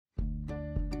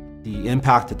The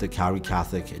impact that the Calgary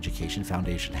Catholic Education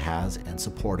Foundation has in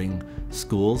supporting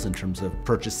schools in terms of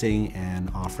purchasing and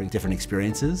offering different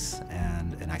experiences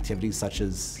and activities, such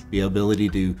as the ability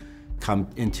to come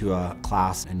into a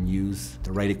class and use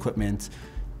the right equipment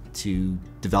to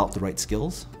develop the right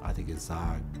skills, I think is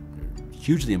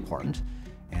hugely important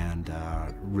and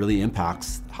really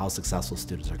impacts how successful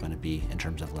students are going to be in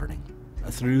terms of learning.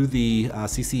 Through the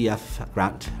CCF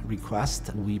grant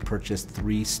request, we purchased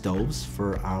 3 stoves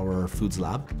for our foods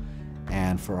lab,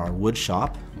 and for our wood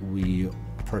shop, we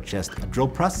purchased a drill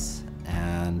press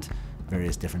and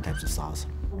various different types of saws.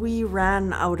 We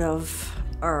ran out of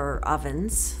our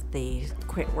ovens. They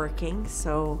quit working,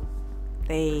 so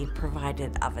they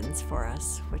provided ovens for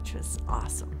us, which was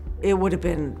awesome. It would have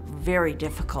been very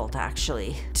difficult,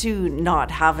 actually, to not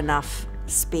have enough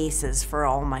spaces for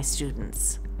all my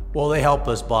students. Well, they helped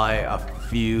us buy a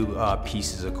few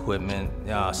pieces of equipment.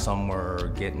 Some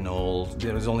were getting old.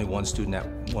 There was only one student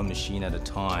at one machine at a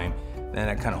time, and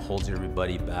that kind of holds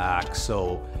everybody back.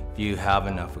 So if you have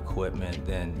enough equipment,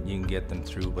 then you can get them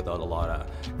through without a lot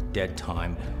of dead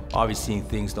time. Obviously,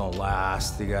 things don't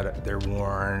last. They're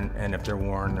worn, and if they're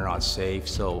worn, they're not safe.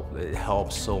 So it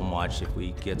helps so much if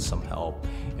we get some help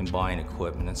in buying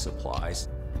equipment and supplies.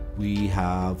 We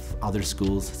have other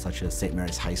schools, such as St.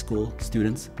 Mary's High School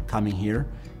students coming here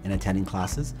and attending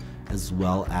classes, as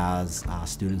well as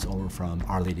students over from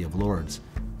Our Lady of Lourdes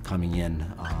coming in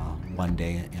one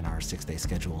day in our 6-day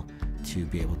schedule to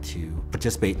be able to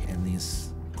participate in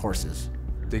these courses.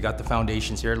 They got the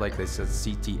foundations here, like they said,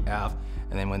 CTF,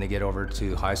 and then when they get over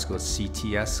to high school, it's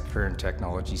CTS, Career and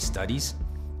Technology Studies.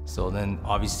 So then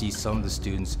obviously some of the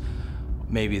students,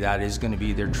 maybe that is going to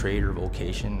be their trade or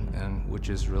vocation, and which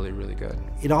is really, really good.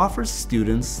 It offers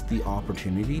students the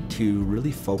opportunity to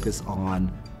really focus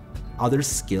on other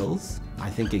skills. I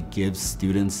think it gives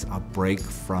students a break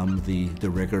from the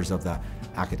rigors of the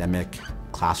academic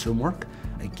classroom work.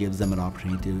 It gives them an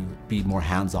opportunity to be more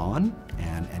hands-on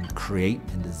and create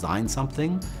and design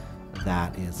something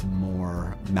that is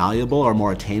more malleable or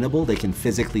more attainable. They can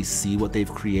physically see what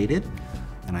they've created.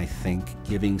 And I think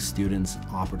giving students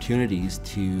opportunities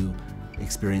to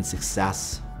experience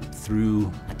success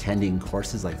through attending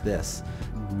courses like this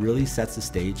really sets the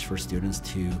stage for students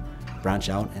to branch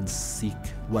out and seek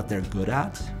what they're good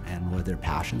at and where their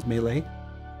passions may lay.